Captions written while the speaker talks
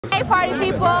Hey party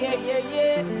people!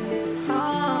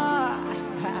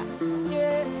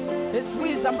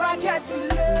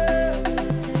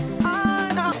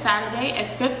 Saturday at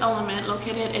Fifth Element,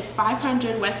 located at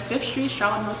 500 West 5th Street,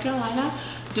 Charlotte, North Carolina.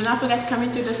 Do not forget to come in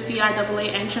through the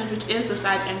CIAA entrance, which is the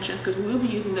side entrance, because we will be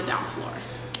using the down floor.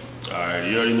 Alright,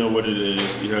 you already know what it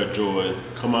is. You heard Joy.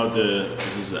 Come out there.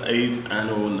 This is the 8th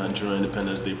annual Nigerian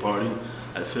Independence Day party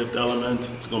at Fifth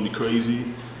Element. It's going to be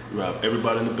crazy. We have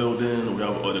everybody in the building. We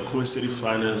have all the Queen City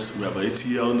finest. We have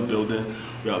ATL in the building.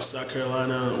 We have South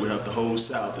Carolina. We have the whole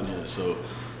South in here. So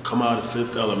come out at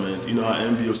Fifth Element. You know how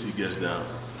N.B.O.C gets down.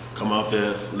 Come out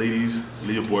there, ladies,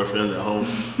 leave your boyfriend at home.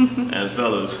 And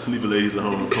fellas, leave your ladies at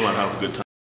home. Come out and have a good time.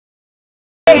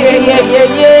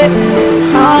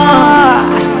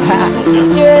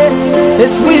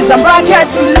 This squeeze a bracket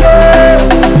to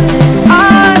love.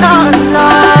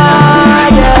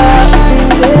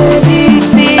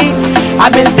 See,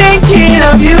 I've been thinking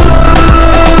of you,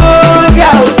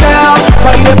 girl.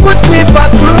 But you put me for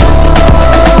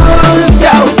cruise,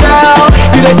 girl.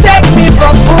 You done take me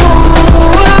for fool.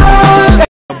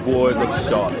 Boys of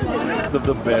Charlotte, of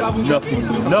the best,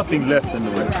 nothing less than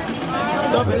the rest.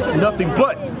 Nothing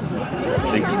but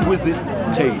the exquisite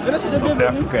taste of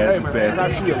Africa as the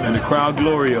best, and the crown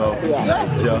glory of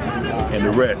Nigeria and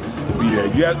the rest to be there.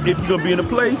 If you're gonna be in a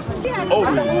place,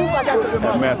 always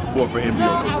have mass support for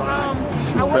N.B.O.C.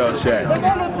 It's Bell Shack.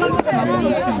 See me when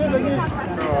you see me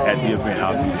at the event.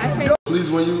 I'll be there. Please,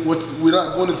 we're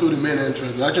not going through the main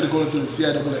entrance. We're actually going through the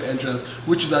CIAA entrance,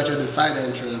 which is actually the side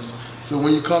entrance. So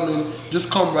when you come in, just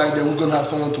come right there. We're gonna have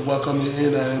someone to welcome you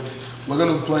in, and we're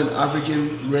gonna be playing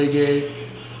African, reggae,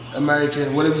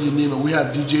 American, whatever you name it. We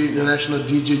have DJ, international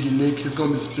DJ Unique. He's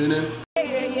gonna be spinning.